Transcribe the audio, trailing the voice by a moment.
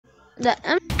The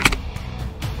M.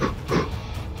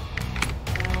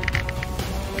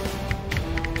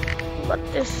 What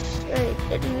this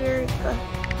right here?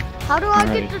 How do I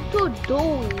get the two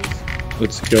doors?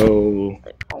 Let's go.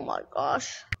 Oh my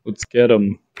gosh. Let's get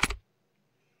them.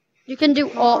 You can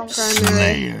do alt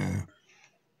primary.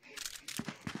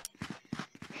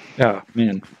 Yeah,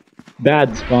 man.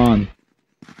 Bad spawn.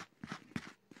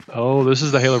 Oh, this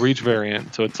is the Halo Reach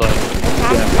variant, so it's like...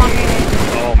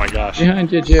 Oh my gosh.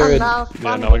 Behind you, Jared. Yeah,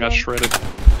 no, I got shredded.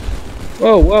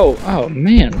 Whoa, whoa. Oh,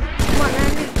 man.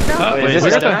 Oh, wait, is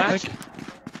what this the deathmatch? heck?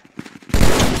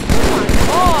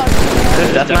 Is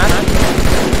this deathmatch?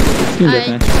 Team I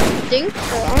deathmatch. think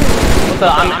so. So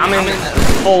I'm in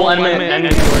full enemy.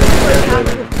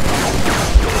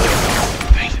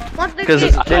 Because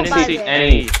I didn't see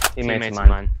any teammates of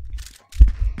mine.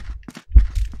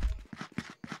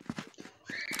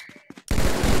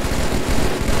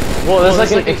 Well, there's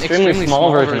like an extremely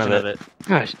small version of it.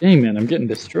 Gosh dang, man. I'm getting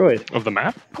destroyed. Of the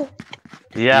map?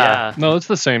 Yeah. No, it's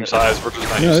the same size. We're just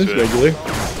not No, used it's to it. regular.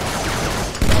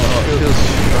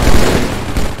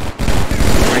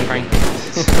 Frank.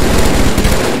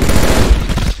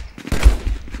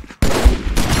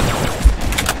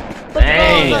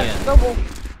 Dang.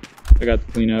 I got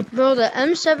the clean up. Bro, the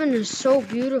M7 is so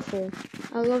beautiful.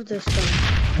 I love this gun.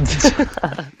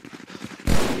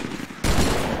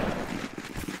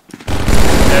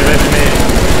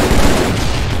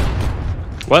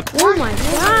 What? Oh my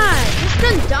god, this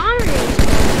gun dominates.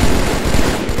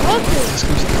 Love this.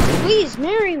 Please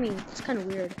marry me. It's kind of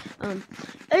weird.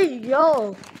 Hey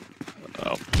yo.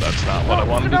 Oh, that's not what I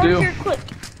wanted Get to over do. here quick.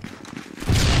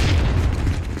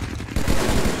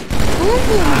 Boom,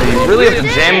 boom, You boom, really you're have to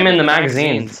dead. jam him in the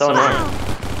magazine. It's so annoying.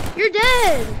 Wow. You're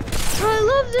dead. Bro, I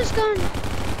love this gun.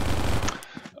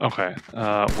 Okay,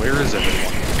 where is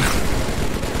everyone?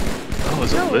 Oh,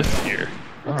 there's a lift here.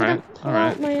 Alright,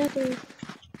 alright. My other...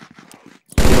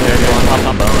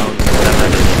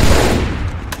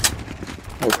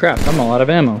 Oh, crap. I'm all out of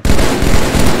ammo.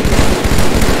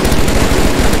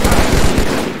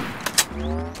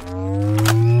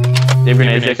 Do you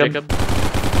grenade, Jacob?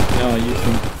 No, I used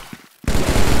them.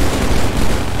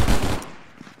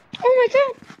 Oh my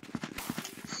god.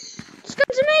 This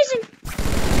gun's amazing.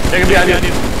 Jacob, behind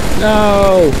you.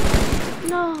 No!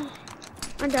 No.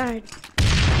 I died.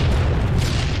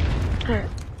 Alright.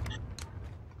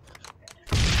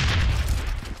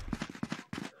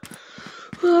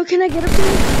 Oh, can I get up here?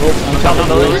 Oh, I'm top of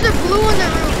the There's a blue on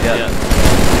that roof. Yeah.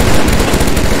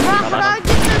 Bro, how do I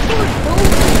get that blue?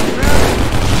 Bro.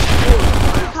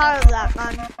 I'm tired of that,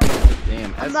 man.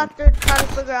 Damn, I'm about to try to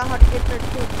figure out how to get that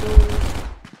blue.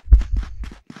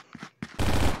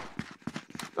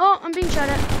 Oh, I'm being shot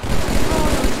at. Oh,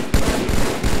 no.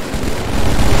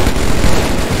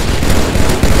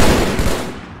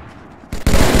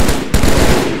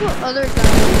 What other guns?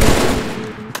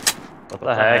 What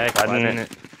the heck? I didn't.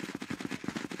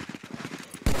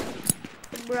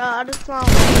 Bro, I just found.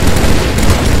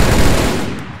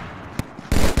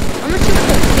 I'm gonna see what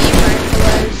the beam rifle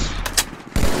is.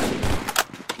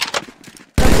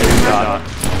 Shot.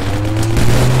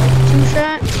 Two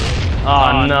shot?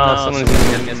 Oh no, someone's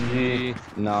using SMG.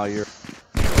 No, you're.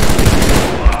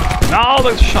 No,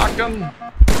 there's a shotgun!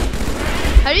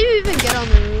 How do you even get on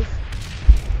the roof?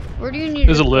 Where do you need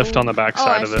There's to a lift go? on the back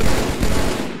side of it.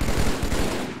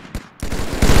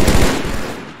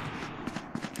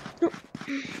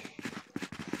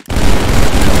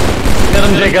 Get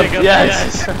him, Jacob.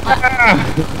 Yes.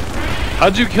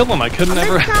 How'd you kill him? I couldn't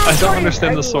ever. I don't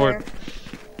understand the sword.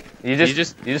 You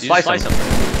just slice him.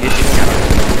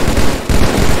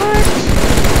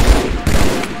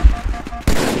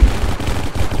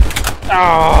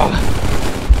 Ah!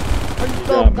 Let's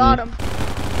go, got him.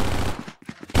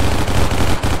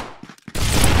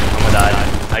 I'm gonna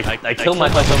die. I killed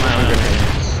myself with my own grenade.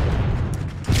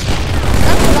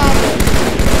 That's what I did.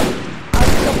 I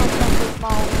killed myself with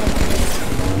my own gun.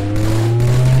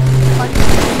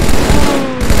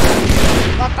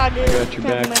 Like I did. I got your 10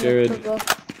 back, minutes Jared. ago.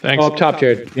 Thanks. Oh, up top,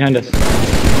 Jared. Behind us.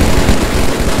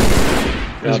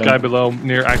 There's a Got guy him. below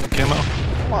near active camo.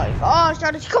 Oh my gosh,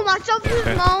 I just killed myself with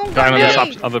Okay. my own Guy on the grenade.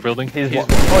 top of the building. He's Oh,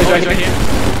 he's right here.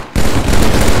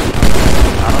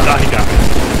 no, he got me.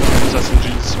 His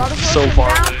SMG's so far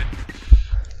away.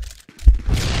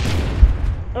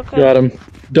 Okay. Got him.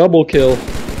 Double kill.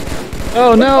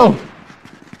 Oh, no!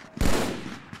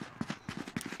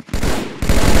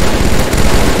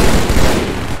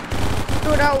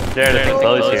 Dude, I... Jared, it's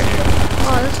close here.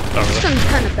 Oh, this gun's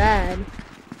kind of bad.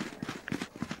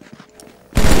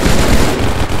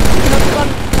 This gun,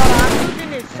 no, I'm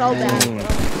losing it so bad, bro.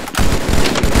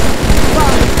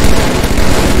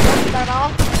 Wow.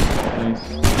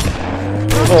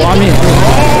 Oh, on me.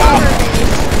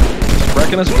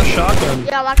 Wrecking us with a shotgun.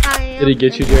 Yeah, like I am. Did he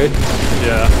get you, Jared?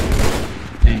 Yeah.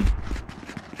 Dang.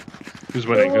 Who's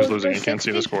winning? Who's losing? You can't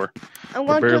see the score. I'm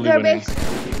We're going to barely their winning. base.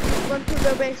 I'm going to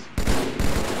their base.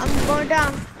 I'm going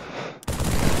down.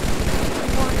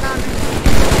 I'm going down.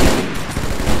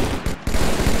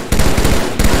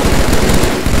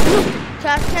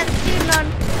 Chat can't see none.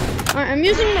 Alright, I'm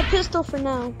using my pistol for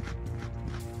now.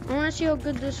 I want to see how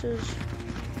good this is.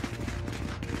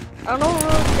 I don't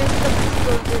really think the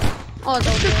pistol is good. Oh, the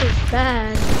pistol's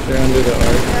bad. They're under the arc.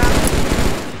 Yeah.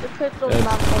 The pistol's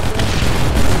not so good.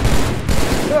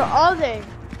 Where are they?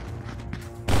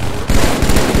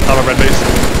 On a red base.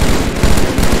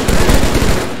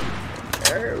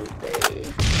 Where are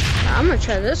they? I'm gonna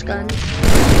try this gun.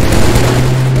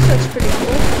 This looks pretty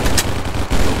cool.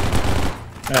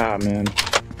 Ah, man.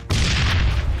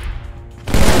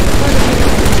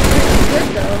 Good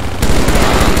though.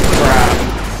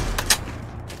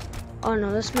 Oh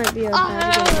no, this might be a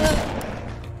bad gun.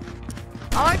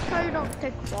 I like how you don't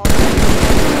take water.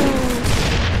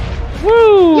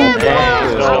 Woo! Yeah,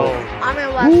 Go. I'm in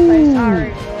last place.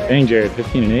 Alright. Dang, Jared,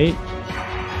 15 and 8.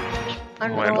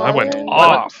 I went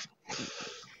off.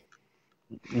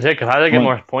 Jacob, how did I get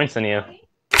more points than you?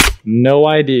 No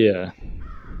idea.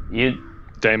 You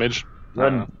Damage.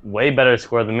 had way better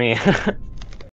score than me.